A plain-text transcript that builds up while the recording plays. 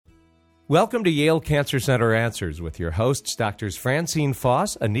Welcome to Yale Cancer Center Answers with your hosts, Drs. Francine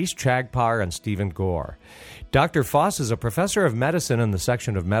Foss, Anish Chagpar, and Stephen Gore. Dr. Foss is a professor of medicine in the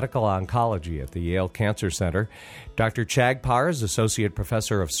section of medical oncology at the Yale Cancer Center. Dr. Chagpar is associate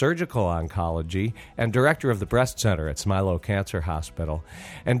professor of surgical oncology and director of the breast center at Smilow Cancer Hospital.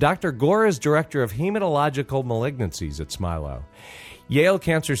 And Dr. Gore is director of hematological malignancies at Smilow. Yale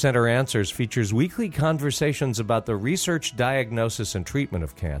Cancer Center Answers features weekly conversations about the research, diagnosis, and treatment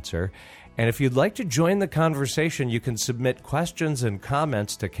of cancer. And if you'd like to join the conversation, you can submit questions and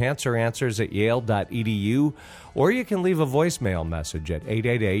comments to canceranswers@yale.edu, or you can leave a voicemail message at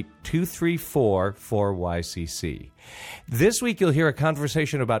 888-234-4YCC. This week, you'll hear a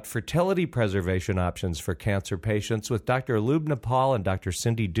conversation about fertility preservation options for cancer patients with Dr. Lubna Paul and Dr.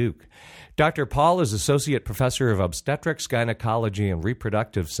 Cindy Duke. Dr. Paul is Associate Professor of Obstetrics, Gynecology, and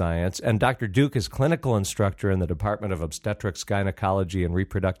Reproductive Science, and Dr. Duke is Clinical Instructor in the Department of Obstetrics, Gynecology, and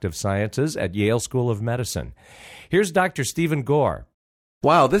Reproductive Sciences at Yale School of Medicine. Here's Dr. Stephen Gore.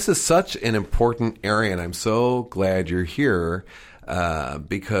 Wow, this is such an important area, and I'm so glad you're here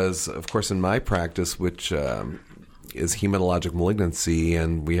because, of course, in my practice, which is hematologic malignancy,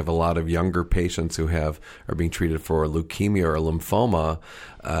 and we have a lot of younger patients who are being treated for leukemia or lymphoma.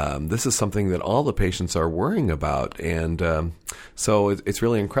 This is something that all the patients are worrying about, and so it's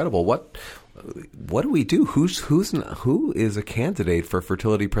really incredible. What do we do? Who is a candidate for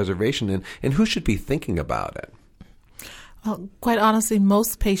fertility preservation, and who should be thinking about it? Well, quite honestly,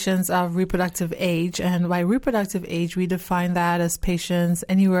 most patients are reproductive age, and by reproductive age, we define that as patients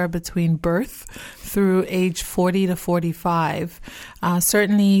anywhere between birth through age 40 to 45.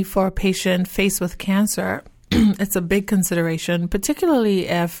 Certainly for a patient faced with cancer, it's a big consideration, particularly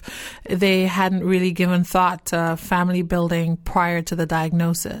if they hadn't really given thought to family building prior to the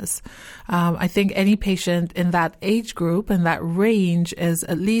diagnosis. I think any patient in that age group and that range is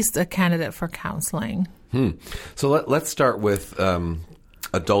at least a candidate for counseling. So let's start with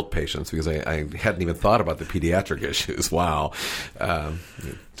adult patients, because I hadn't even thought about the pediatric issues. Wow,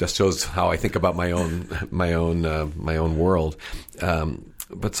 just shows how I think about my own world.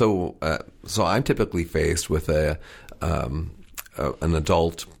 But so I'm typically faced with an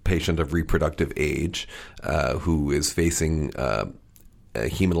adult patient of reproductive age who is facing a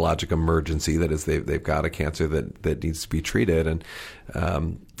hematologic emergency. That is, they've got a cancer that needs to be treated. And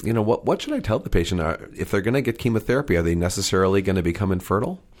what should I tell the patient? If they're going to get chemotherapy, are they necessarily going to become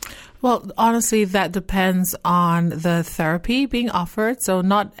infertile? Well, honestly, that depends on the therapy being offered. So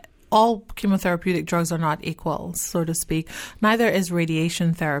not all chemotherapeutic drugs are not equal, so to speak. Neither is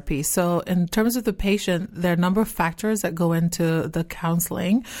radiation therapy. So in terms of the patient, there are a number of factors that go into the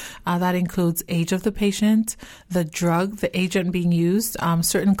counseling. That includes age of the patient, the drug, the agent being used.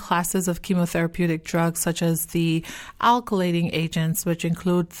 Certain classes of chemotherapeutic drugs, such as the alkylating agents, which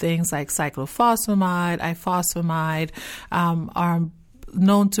include things like cyclophosphamide, ifosfamide, are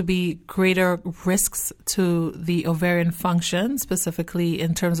known to be greater risks to the ovarian function, specifically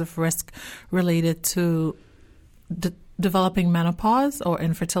in terms of risk related to developing menopause or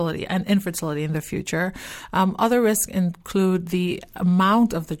infertility in the future. Other risks include the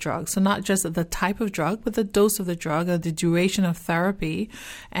amount of the drug, so not just the type of drug, but the dose of the drug or the duration of therapy.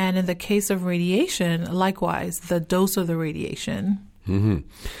 And in the case of radiation, likewise, the dose of the radiation. Mm-hmm.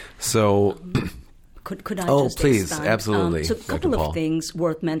 So... Could I just please, expand? Absolutely. So a couple of things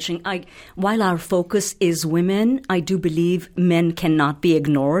worth mentioning. While our focus is women, I do believe men cannot be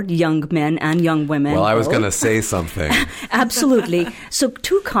ignored, young men and young women. Well, I was going to say something. Absolutely. So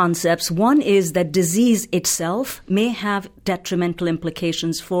two concepts. One is that disease itself may have detrimental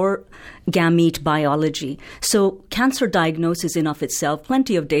implications for gamete biology. So cancer diagnosis in of itself,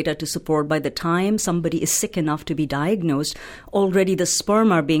 plenty of data to support by the time somebody is sick enough to be diagnosed, already the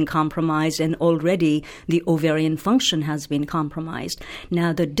sperm are being compromised and already the ovarian function has been compromised.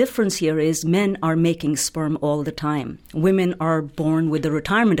 Now, the difference here is men are making sperm all the time. Women are born with a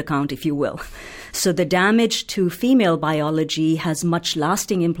retirement account, if you will. So the damage to female biology has much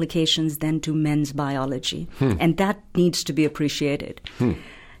lasting implications than to men's biology. And that needs to be appreciated.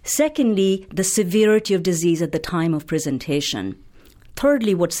 Secondly, the severity of disease at the time of presentation.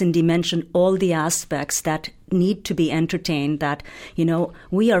 Thirdly, what Cindy mentioned, all the aspects that need to be entertained, that,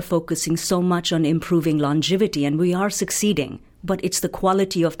 we are focusing so much on improving longevity, and we are succeeding. But it's the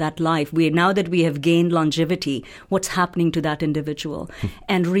quality of that life. Now that we have gained longevity, what's happening to that individual?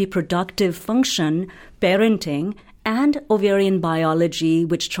 And reproductive function, parenting, and ovarian biology,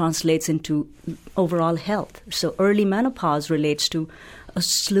 which translates into overall health. So early menopause relates to a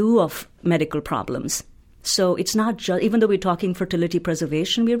slew of medical problems. So it's not just, even though we're talking fertility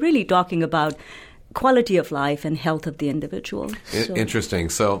preservation, we're really talking about quality of life and health of the individual. Interesting.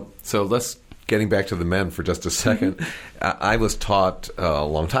 So let's getting back to the men for just a second. I was taught a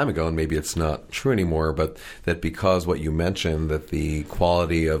long time ago, and maybe it's not true anymore, but that because what you mentioned, that the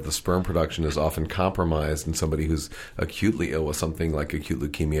quality of the sperm production is often compromised in somebody who's acutely ill with something like acute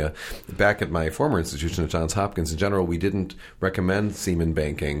leukemia. Back at my former institution at Johns Hopkins, in general, we didn't recommend semen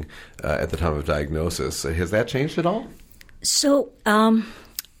banking at the time of diagnosis. Has that changed at all? So,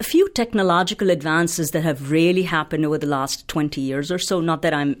 a few technological advances that have really happened over the last 20 years or so, not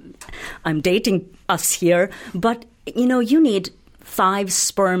that I'm dating us here, but you need 5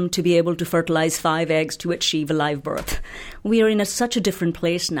 sperm to be able to fertilize 5 eggs to achieve a live birth. We are in such a different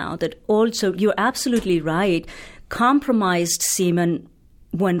place now that also, you're absolutely right, compromised semen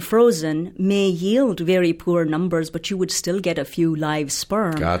when frozen may yield very poor numbers, but you would still get a few live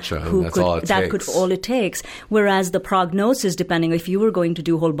sperm. Gotcha. That could all it takes. Whereas the prognosis, depending if you were going to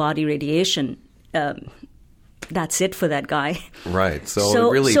do whole body radiation, that's it for that guy. Right. So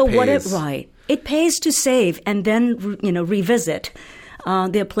it really pays. It pays to save and then revisit.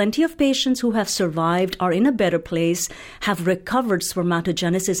 There are plenty of patients who have survived, are in a better place, have recovered.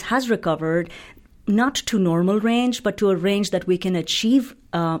 Spermatogenesis has recovered. Not to normal range, but to a range that we can achieve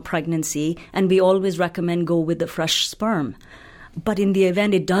pregnancy, and we always recommend go with the fresh sperm. But in the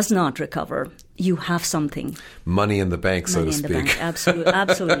event it does not recover, you have something. Money in the bank, so to speak. Bank.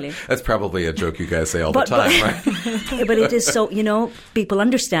 Absolutely. That's probably a joke you guys say all the time, right? But it is so, people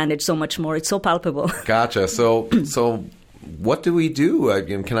understand it so much more. It's so palpable. Gotcha. So what do we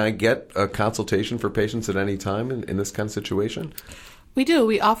do? Can I get a consultation for patients at any time in this kind of situation? We do.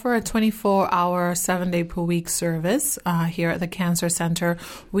 We offer a 24-hour, 7-day-per-week service here at the Cancer Center.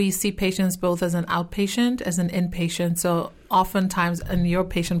 We see patients both as an outpatient, as an inpatient. So oftentimes, in your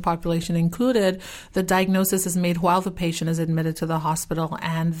patient population included, the diagnosis is made while the patient is admitted to the hospital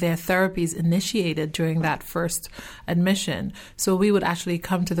and their therapy is initiated during that first admission. So we would actually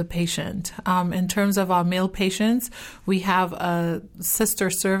come to the patient. In terms of our male patients, we have a sister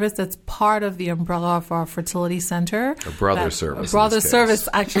service that's part of the umbrella of our fertility center. A brother service. A brother service,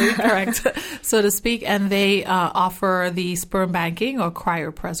 actually, correct, so to speak. And they offer the sperm banking or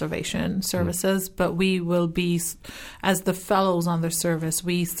cryopreservation services, but we will be, as the fellows on the service,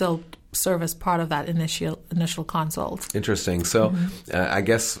 we still serve as part of that initial consult. Interesting. So I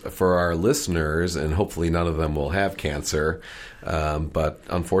guess for our listeners, and hopefully none of them will have cancer, but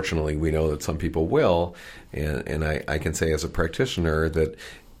unfortunately we know that some people will, and I can say as a practitioner that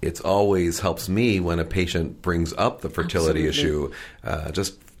it always helps me when a patient brings up the fertility issue,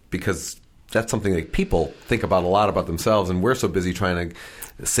 just because that's something that people think about a lot about themselves, and we're so busy trying to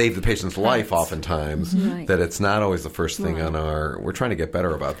save the patient's life oftentimes that it's not always the first thing on we're trying to get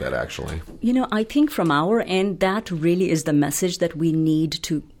better about that, actually. I think from our end, that really is the message that we need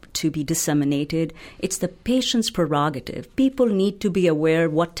to be disseminated. It's the patient's prerogative. People need to be aware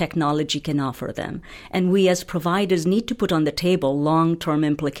what technology can offer them. And we as providers need to put on the table long-term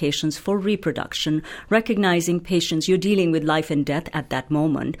implications for reproduction, recognizing patients, you're dealing with life and death at that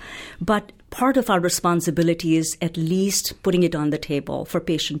moment. But part of our responsibility is at least putting it on the table for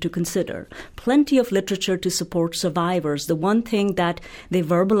patient to consider. Plenty of literature to support survivors. The one thing that they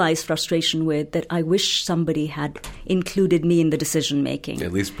verbalize frustration with, that I wish somebody had included me in the decision making.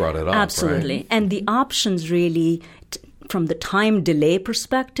 At least brought it up. Absolutely. Right? And the options really, from the time delay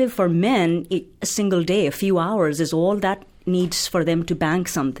perspective, for men, a single day, a few hours is all that needs for them to bank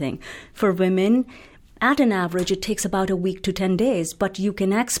something. For women, at an average, it takes about a week to 10 days, but you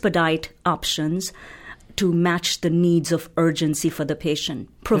can expedite options to match the needs of urgency for the patient,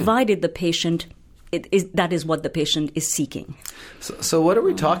 provided the patient, that is what the patient is seeking. So what are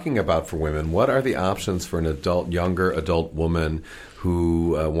we talking about for women? What are the options for an younger adult woman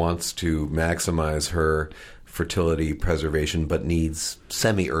who wants to maximize her fertility preservation but needs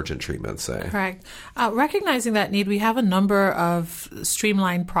semi-urgent treatment, say? Correct. Recognizing that need, we have a number of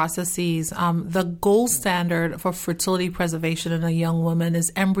streamlined processes. The gold standard for fertility preservation in a young woman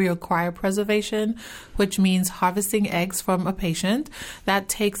is embryo cryopreservation, which means harvesting eggs from a patient. That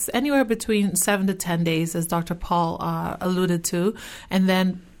takes anywhere between 7 to 10 days, as Dr. Paul alluded to, and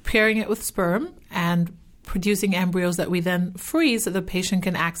then pairing it with sperm and producing embryos that we then freeze that the patient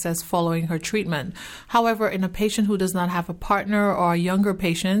can access following her treatment. However, in a patient who does not have a partner or younger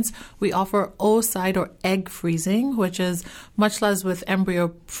patients, we offer oocyte or egg freezing, which is much less with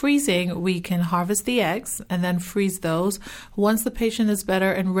embryo freezing. We can harvest the eggs and then freeze those. Once the patient is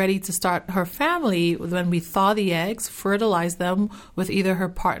better and ready to start her family, then we thaw the eggs, fertilize them with either her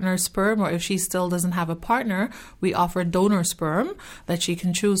partner's sperm, or if she still doesn't have a partner, we offer donor sperm that she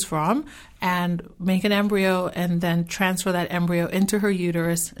can choose from, and make an embryo embryo and then transfer that embryo into her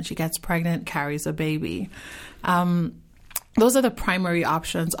uterus, and she gets pregnant, carries a baby. Those are the primary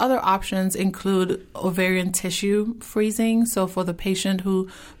options. Other options include ovarian tissue freezing. So for the patient who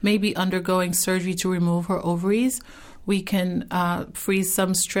may be undergoing surgery to remove her ovaries, we can freeze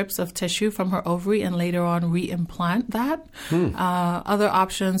some strips of tissue from her ovary and later on reimplant that. Other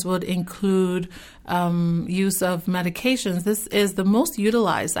options would include use of medications. This is the most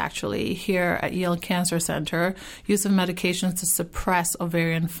utilized, actually, here at Yale Cancer Center, use of medications to suppress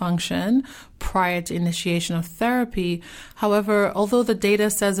ovarian function prior to initiation of therapy. However, although the data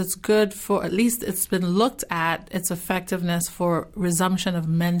says it's good for, at least it's been looked at, its effectiveness for resumption of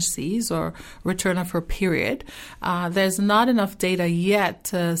menses or return of her period, there's not enough data yet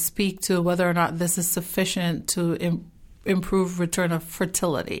to speak to whether or not this is sufficient to improve return of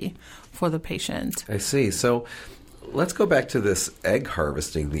fertility for the patient. I see. So let's go back to this egg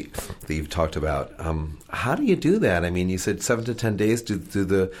harvesting that you've talked about. How do you do that? I mean, you said 7 to 10 days. Do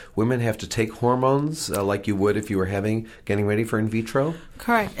the women have to take hormones like you would if you were getting ready for in vitro?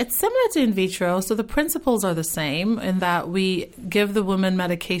 Correct. It's similar to in vitro, so the principles are the same in that we give the woman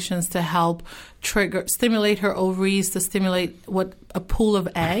medications to help stimulate her ovaries, to stimulate a pool of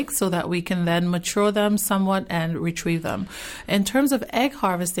eggs so that we can then mature them somewhat and retrieve them. In terms of egg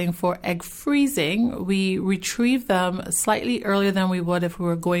harvesting for egg freezing, we retrieve them slightly earlier than we would if we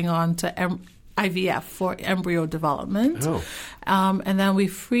were going on to IVF for embryo development. And then we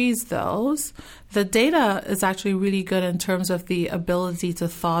freeze those. The data is actually really good in terms of the ability to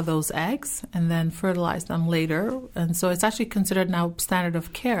thaw those eggs and then fertilize them later. And so it's actually considered now standard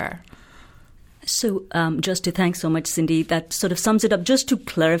of care. So just to thank so much, Cindy, that sort of sums it up. Just to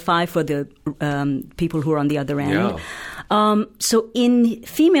clarify for the people who are on the other end. So in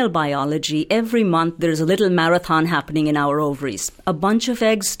female biology, every month there's a little marathon happening in our ovaries. A bunch of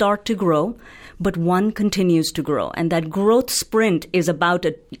eggs start to grow, but one continues to grow. And that growth sprint is about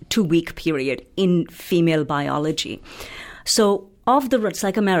a 2-week period in female biology. So it's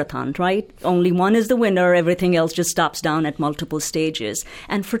like a marathon, right? Only one is the winner. Everything else just stops down at multiple stages.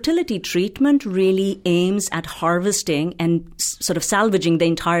 And fertility treatment really aims at harvesting and sort of salvaging the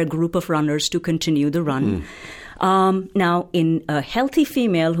entire group of runners to continue the run. Now, in a healthy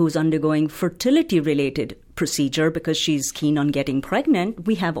female who's undergoing fertility-related procedure because she's keen on getting pregnant,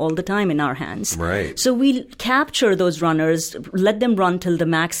 we have all the time in our hands. Right. So we capture those runners, let them run till the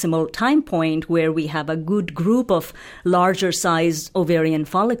maximal time point where we have a good group of larger size ovarian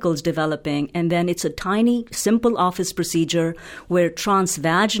follicles developing. And then it's a tiny, simple office procedure where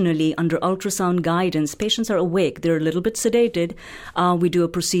transvaginally, under ultrasound guidance, patients are awake. They're a little bit sedated. We do a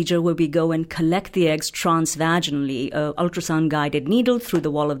procedure where we go and collect the eggs transvaginally, ultrasound-guided needle through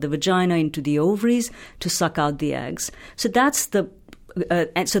the wall of the vagina into the ovaries to suck out the eggs. So that's the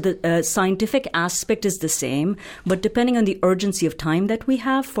scientific aspect is the same, but depending on the urgency of time that we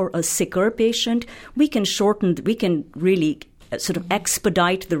have for a sicker patient, we can really sort of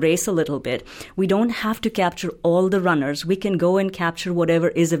expedite the race a little bit. We don't have to capture all the runners. We can go and capture whatever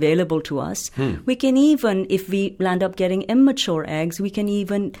is available to us. We can even, if we land up getting immature eggs, we can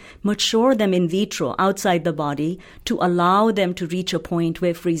even mature them in vitro outside the body to allow them to reach a point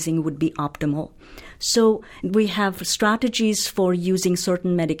where freezing would be optimal. So we have strategies for using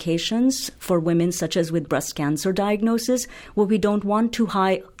certain medications for women, such as with breast cancer diagnosis, where we don't want too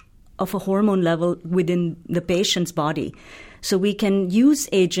high of a hormone level within the patient's body. So we can use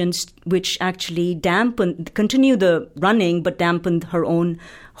agents which actually continue the running, but dampen her own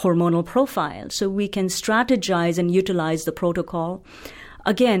hormonal profile. So we can strategize and utilize the protocol.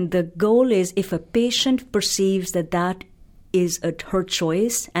 Again, the goal is if a patient perceives that is her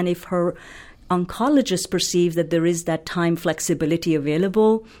choice, and if her oncologist perceives that there is that time flexibility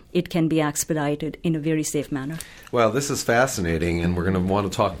available, it can be expedited in a very safe manner. Well, this is fascinating, and we're going to want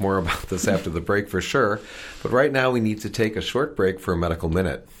to talk more about this after the break for sure. But right now we need to take a short break for a medical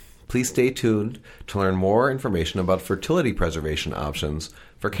minute. Please stay tuned to learn more information about fertility preservation options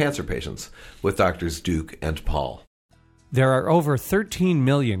for cancer patients with Drs. Duke and Paul. There are over 13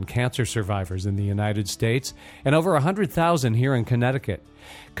 million cancer survivors in the United States and over 100,000 here in Connecticut.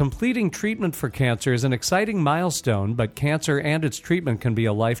 Completing treatment for cancer is an exciting milestone, but cancer and its treatment can be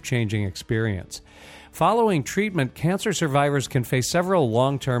a life-changing experience. Following treatment, cancer survivors can face several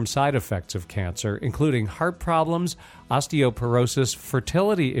long-term side effects of cancer, including heart problems, osteoporosis,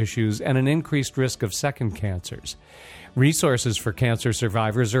 fertility issues, and an increased risk of second cancers. Resources for cancer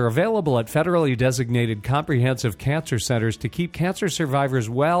survivors are available at federally designated comprehensive cancer centers to keep cancer survivors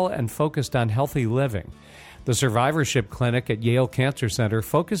well and focused on healthy living. The Survivorship Clinic at Yale Cancer Center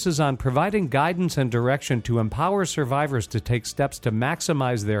focuses on providing guidance and direction to empower survivors to take steps to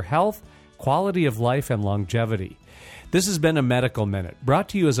maximize their health, quality of life and longevity. This has been a Medical Minute, brought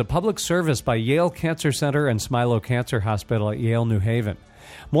to you as a public service by Yale Cancer Center and Smilow Cancer Hospital at Yale New Haven.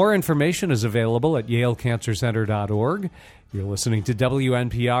 More information is available at yalecancercenter.org. You're listening to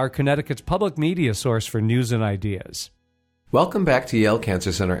WNPR, Connecticut's public media source for news and ideas. Welcome back to Yale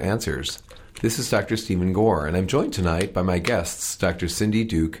Cancer Center Answers. This is Dr. Stephen Gore, and I'm joined tonight by my guests, Dr. Cindy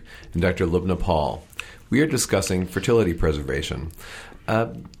Duke and Dr. Lubna Paul. We are discussing fertility preservation.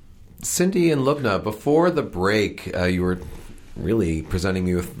 Cindy and Lubna, before the break, you were really presenting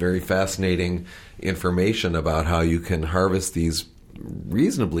me with very fascinating information about how you can harvest these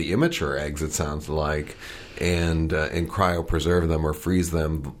reasonably immature eggs, it sounds like, and cryopreserve them or freeze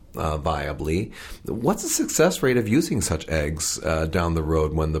them viably. What's the success rate of using such eggs down the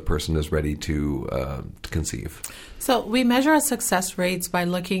road when the person is ready to conceive? So we measure our success rates by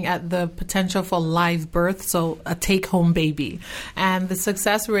looking at the potential for live birth, so a take-home baby. And the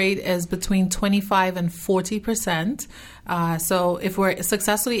success rate is between 25 and 40%. So if we're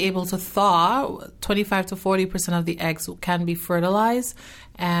successfully able to thaw, 25 to 40% of the eggs can be fertilized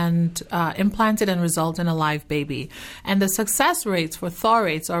and implanted and result in a live baby. And the success rates for thaw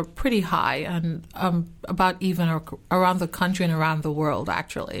rates are pretty high and about even around the country and around the world,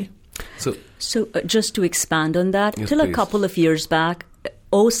 actually. So just to expand on that, yes, till please. a couple of years back,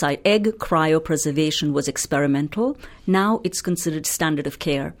 oocyte egg cryopreservation was experimental. Now it's considered standard of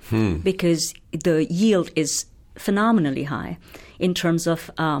care because the yield is phenomenally high in terms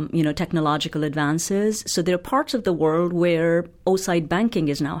of technological advances. So there are parts of the world where oocyte banking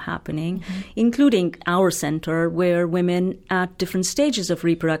is now happening, including our center, where women at different stages of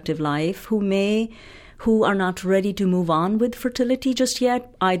reproductive life who are not ready to move on with fertility just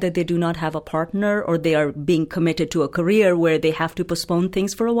yet. Either they do not have a partner or they are being committed to a career where they have to postpone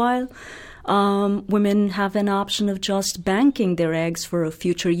things for a while. Women have an option of just banking their eggs for a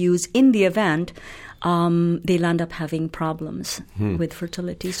future use in the event they'll end up having problems with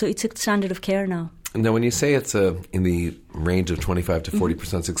fertility. So it's a standard of care now. Now, when you say it's in the range of 25 to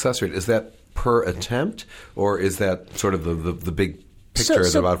 40% success rate, is that per attempt, or is that sort of the big picture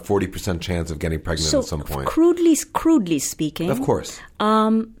is about 40% chance of getting pregnant at some point? Crudely speaking, Of course.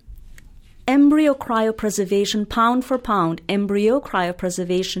 Embryo cryopreservation, pound for pound, embryo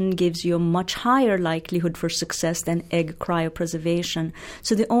cryopreservation gives you a much higher likelihood for success than egg cryopreservation.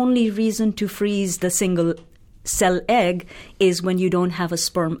 So the only reason to freeze the single cell egg is when you don't have a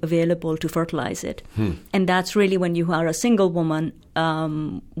sperm available to fertilize it. And that's really when you are a single woman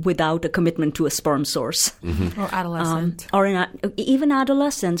without a commitment to a sperm source. Or adolescent. Even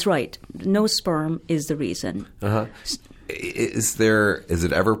adolescents, right. No sperm is the reason. Is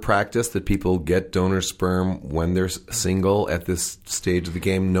it ever practiced that people get donor sperm when they're single at this stage of the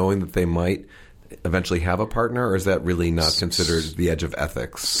game, knowing that they might eventually have a partner, or is that really not considered the edge of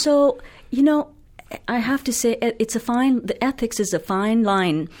ethics? So, I have to say the ethics is a fine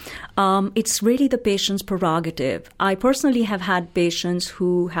line. It's really the patient's prerogative. I personally have had patients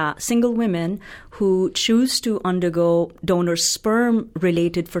single women who choose to undergo donor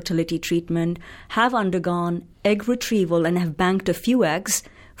sperm-related fertility treatment, have undergone egg retrieval and have banked a few eggs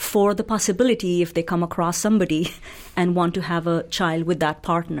for the possibility if they come across somebody and want to have a child with that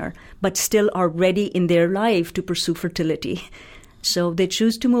partner, but still are ready in their life to pursue fertility. So they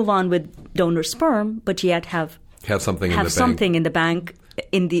choose to move on with donor sperm, but yet have something in the bank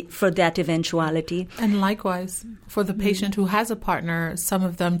for that eventuality. And likewise, for the patient who has a partner, some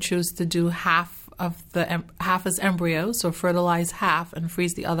of them choose to do half as embryos, so fertilize half and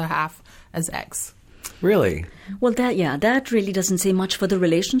freeze the other half as eggs. Really? Well, that really doesn't say much for the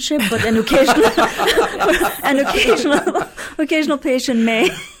relationship, but an occasional patient may.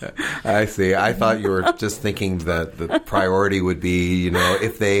 I see. I thought you were just thinking that the priority would be,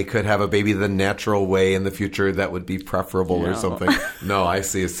 if they could have a baby the natural way in the future, that would be preferable or something. No, I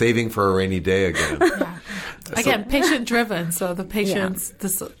see. Saving for a rainy day again. Yeah. Again, patient-driven, so the patients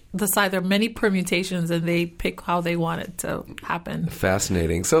decide there are many permutations and they pick how they want it to happen.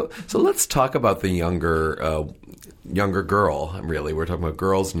 Fascinating. So let's talk about the younger girl. Really, we're talking about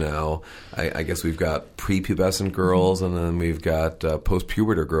girls now. I guess we've got prepubescent girls, and then we've got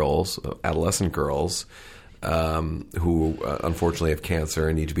post-pubertal girls, adolescent girls, who unfortunately have cancer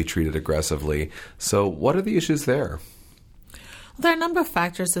and need to be treated aggressively. So what are the issues there? There are a number of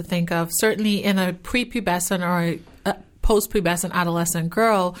factors to think of. Certainly in a prepubescent or a post-pubescent adolescent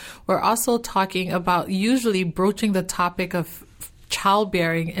girl, we're also talking about usually broaching the topic of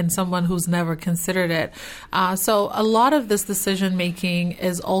childbearing in someone who's never considered it. So a lot of this decision making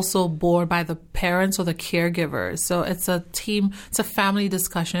is also borne by the parents or the caregivers. So it's a team, it's a family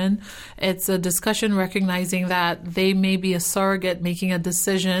discussion. It's a discussion recognizing that they may be a surrogate making a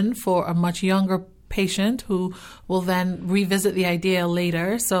decision for a much younger patient who will then revisit the idea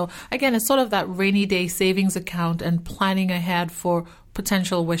later. So again, it's sort of that rainy day savings account and planning ahead for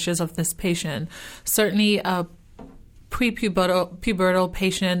potential wishes of this patient. Certainly a pubertal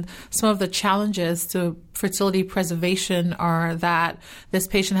patient, some of the challenges to fertility preservation are that this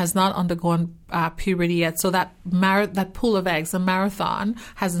patient has not undergone puberty yet. So that pool of eggs, the marathon,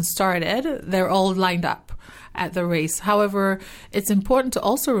 hasn't started. They're all lined up at the race. However, it's important to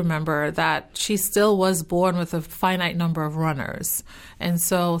also remember that she still was born with a finite number of runners. And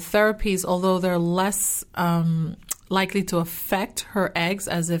so therapies, although they're less likely to affect her eggs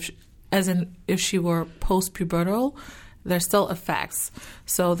as if she were post-pubertal, there still effects.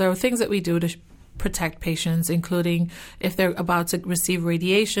 So there are things that we do to protect patients, including if they're about to receive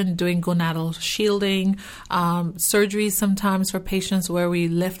radiation, doing gonadal shielding, surgeries sometimes for patients where we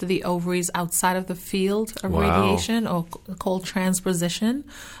lift the ovaries outside of the field of radiation, or called transposition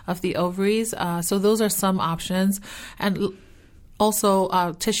of the ovaries. So those are some options. And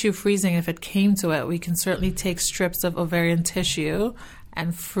also tissue freezing, if it came to it, we can certainly take strips of ovarian tissue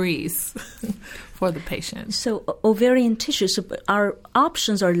and freeze for the patient. So ovarian tissue, so our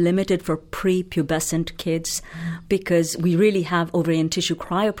options are limited for prepubescent kids because we really have ovarian tissue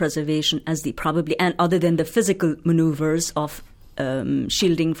cryopreservation as the probably, and other than the physical maneuvers of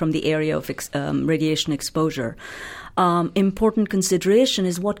shielding from the area of radiation exposure. Important consideration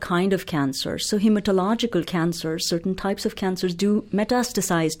is what kind of cancer. So hematological cancers, certain types of cancers do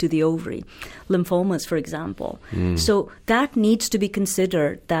metastasize to the ovary. Lymphomas, for example. So that needs to be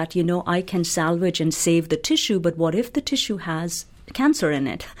considered that, I can salvage and save the tissue, but what if the tissue has cancer in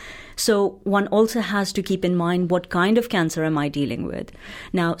it? So one also has to keep in mind what kind of cancer am I dealing with.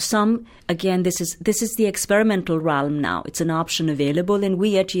 Now, again, this is the experimental realm now. It's an option available, and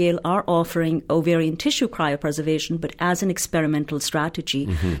we at Yale are offering ovarian tissue cryopreservation, but as an experimental strategy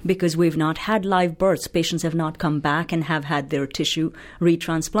because we've not had live births. Patients have not come back and have had their tissue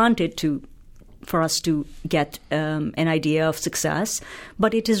retransplanted for us to get an idea of success,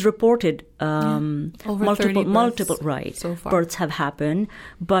 but it is reported multiple right so far. Births have happened.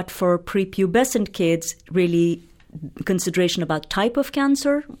 But for prepubescent kids, really consideration about type of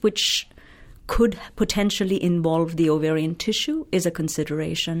cancer, which could potentially involve the ovarian tissue, is a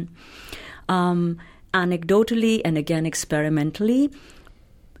consideration. Anecdotally and again experimentally,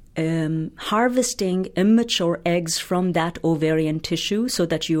 harvesting immature eggs from that ovarian tissue so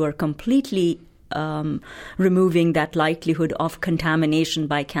that you are completely removing that likelihood of contamination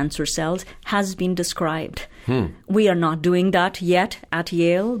by cancer cells has been described. We are not doing that yet at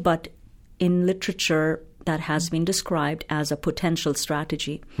Yale, but in literature that has been described as a potential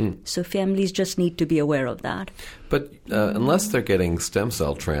strategy. So families just need to be aware of that. But unless they're getting stem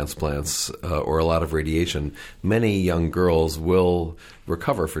cell transplants or a lot of radiation, many young girls will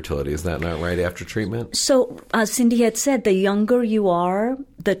recover fertility. Is that not right after treatment? So as Cindy had said, the younger you are,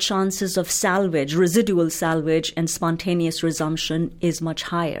 the chances of salvage, residual salvage, and spontaneous resumption is much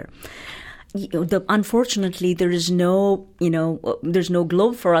higher. Unfortunately, there is no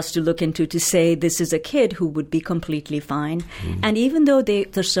globe for us to look into to say this is a kid who would be completely fine. And even though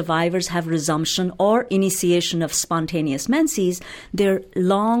the survivors have resumption or initiation of spontaneous menses, their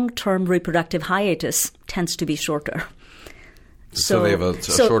long-term reproductive hiatus tends to be shorter. So they have a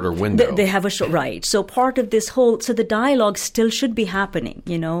shorter window. They have right. So part of this so the dialogue still should be happening.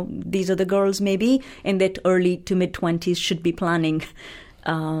 These are the girls maybe in their early to mid-20s should be planning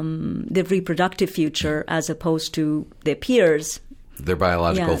their reproductive future as opposed to their peers. Their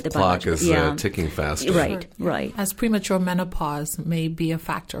biological clock is ticking faster. Right. As premature menopause may be a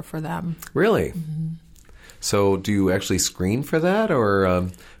factor for them. Really? So do you actually screen for that, or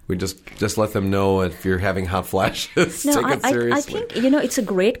we just let them know if you're having hot flashes? No, Take it seriously. I think it's a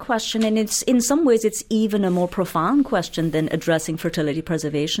great question, and it's in some ways it's even a more profound question than addressing fertility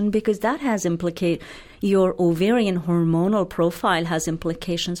preservation, because that has your ovarian hormonal profile has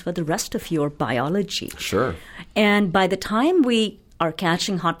implications for the rest of your biology. Sure. And by the time we are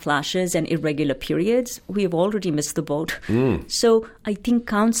catching hot flashes and irregular periods, we have already missed the boat. So I think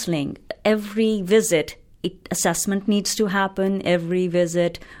counseling, every visit, assessment needs to happen. Every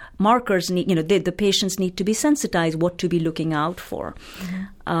visit, markers need, the patients need to be sensitized what to be looking out for.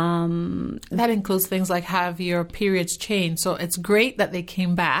 That includes things like have your periods change. So it's great that they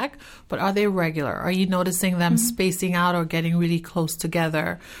came back, but are they regular? Are you noticing them spacing out or getting really close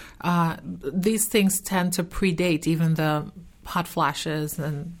together? These things tend to predate even the hot flashes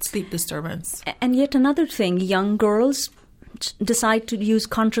and sleep disturbance. And yet another thing, young girls decide to use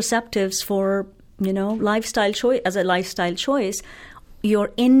contraceptives for, lifestyle choice. As a lifestyle choice,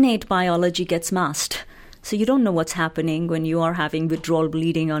 your innate biology gets masked. So you don't know what's happening when you are having withdrawal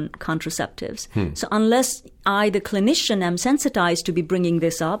bleeding on contraceptives. So unless I, the clinician, am sensitized to be bringing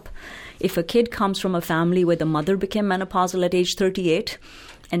this up, if a kid comes from a family where the mother became menopausal at age 38,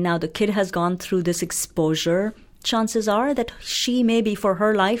 and now the kid has gone through this exposure, chances are that she maybe for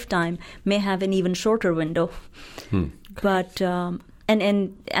her lifetime may have an even shorter window. But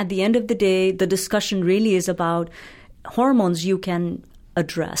and at the end of the day, the discussion really is about hormones you can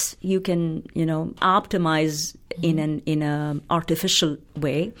address. You can, optimize in an artificial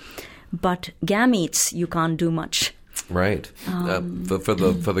way, but gametes you can't do much. Right. For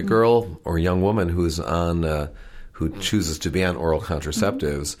the girl or young woman who's on who chooses to be on oral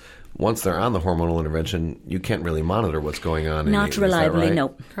contraceptives, once they're on the hormonal intervention, you can't really monitor what's going on. Not reliably, right?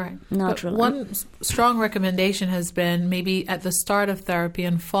 no. Correct. Not reliably. One strong recommendation has been maybe at the start of therapy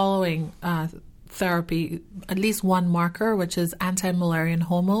and following therapy, at least one marker, which is anti-Mullerian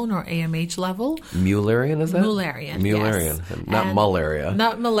hormone or AMH level. Mullerian, is that? Mullerian, Mullerian, yes. Not malaria.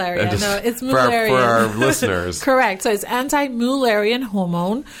 Not malaria, no, it's For Mullerian. our listeners. Correct. So it's anti-Mullerian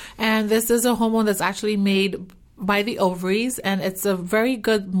hormone, and this is a hormone that's actually made by the ovaries, and it's a very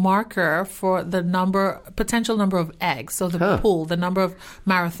good marker for the potential number of eggs. So the pool, the number of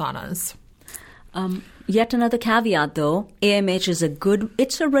marathoners. Yet another caveat, though, AMH is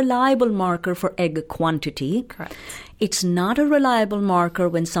it's a reliable marker for egg quantity. Correct. It's not a reliable marker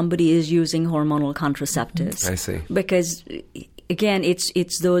when somebody is using hormonal contraceptives. I see. Because, again,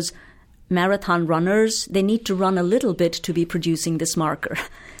 it's those marathon runners, they need to run a little bit to be producing this marker.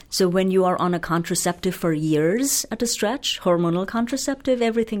 So when you are on a contraceptive for years at a stretch, hormonal contraceptive,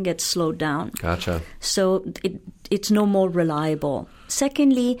 everything gets slowed down. Gotcha. So it's no more reliable.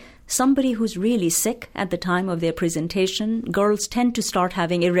 Secondly, somebody who's really sick at the time of their presentation, girls tend to start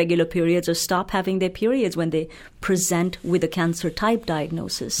having irregular periods or stop having their periods when they present with a cancer type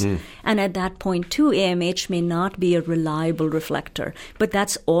diagnosis. And at that point, too, AMH may not be a reliable reflector. But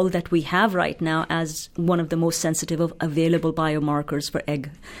that's all that we have right now as one of the most sensitive of available biomarkers for egg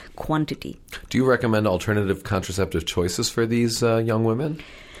quantity. Do you recommend alternative contraceptive choices for these young women?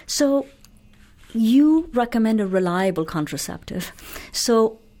 So you recommend a reliable contraceptive.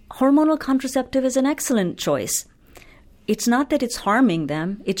 So hormonal contraceptive is an excellent choice. It's not that it's harming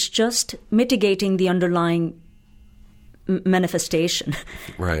them, it's just mitigating the underlying manifestation.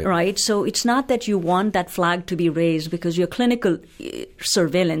 Right. Right? So it's not that you want that flag to be raised because your clinical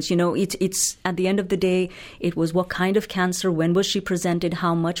surveillance, it's at the end of the day, it was what kind of cancer, when was she presented,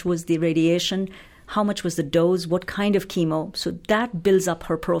 how much was the radiation, how much was the dose, what kind of chemo. So that builds up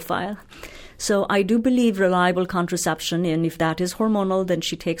her profile. So I do believe reliable contraception, and if that is hormonal, then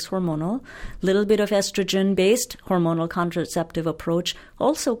she takes hormonal. Little bit of estrogen-based hormonal contraceptive approach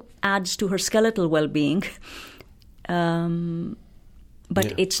also adds to her skeletal well-being.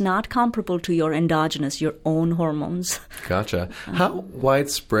 But it's not comparable to your endogenous, your own hormones. Gotcha. How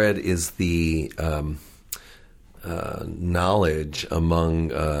widespread is the knowledge among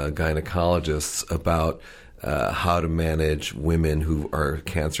gynecologists about how to manage women who are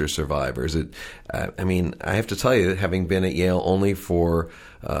cancer survivors? I have to tell you, having been at Yale only for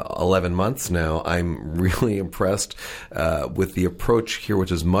 11 months now, I'm really impressed with the approach here,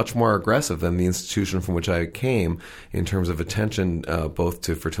 which is much more aggressive than the institution from which I came in terms of attention both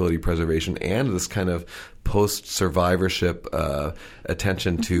to fertility preservation and this kind of post-survivorship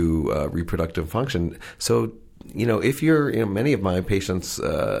attention to reproductive function. So, if you're, many of my patients,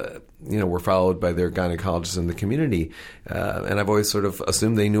 were followed by their gynecologists in the community, and I've always sort of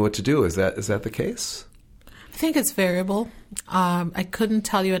assumed they knew what to do. Is that the case? I think it's variable. I couldn't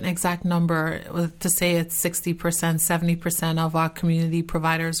tell you an exact number to say it's 60%, 70% of our community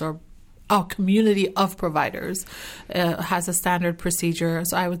providers or our community of providers has a standard procedure.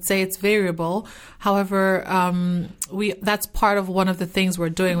 So I would say it's variable. However, that's part of one of the things we're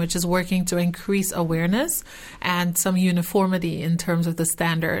doing, which is working to increase awareness and some uniformity in terms of the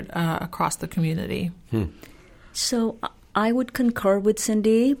standard across the community. So I would concur with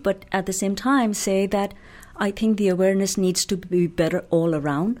Cindy, but at the same time say that I think the awareness needs to be better all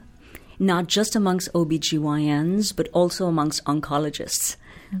around, not just amongst OBGYNs, but also amongst oncologists.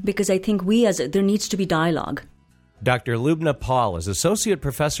 Because I think there needs to be dialogue. Dr. Lubna Paul is Associate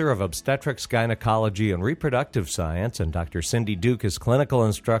Professor of Obstetrics, Gynecology, and Reproductive Science, and Dr. Cindy Duke is Clinical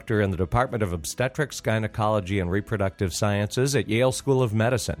Instructor in the Department of Obstetrics, Gynecology, and Reproductive Sciences at Yale School of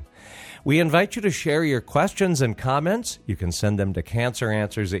Medicine. We invite you to share your questions and comments. You can send them to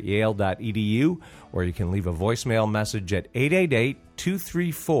canceranswers@yale.edu, or you can leave a voicemail message at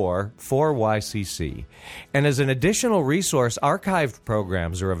 888-234-4YCC. And as an additional resource, archived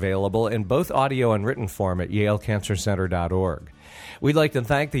programs are available in both audio and written form at yalecancercenter.org. We'd like to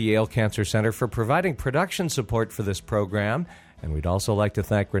thank the Yale Cancer Center for providing production support for this program, and we'd also like to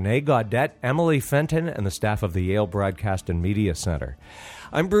thank Renee Gaudette, Emily Fenton, and the staff of the Yale Broadcast and Media Center.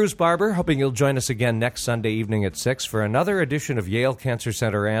 I'm Bruce Barber, hoping you'll join us again next Sunday evening at 6 for another edition of Yale Cancer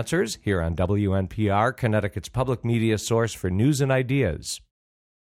Center Answers here on WNPR, Connecticut's public media source for news and ideas.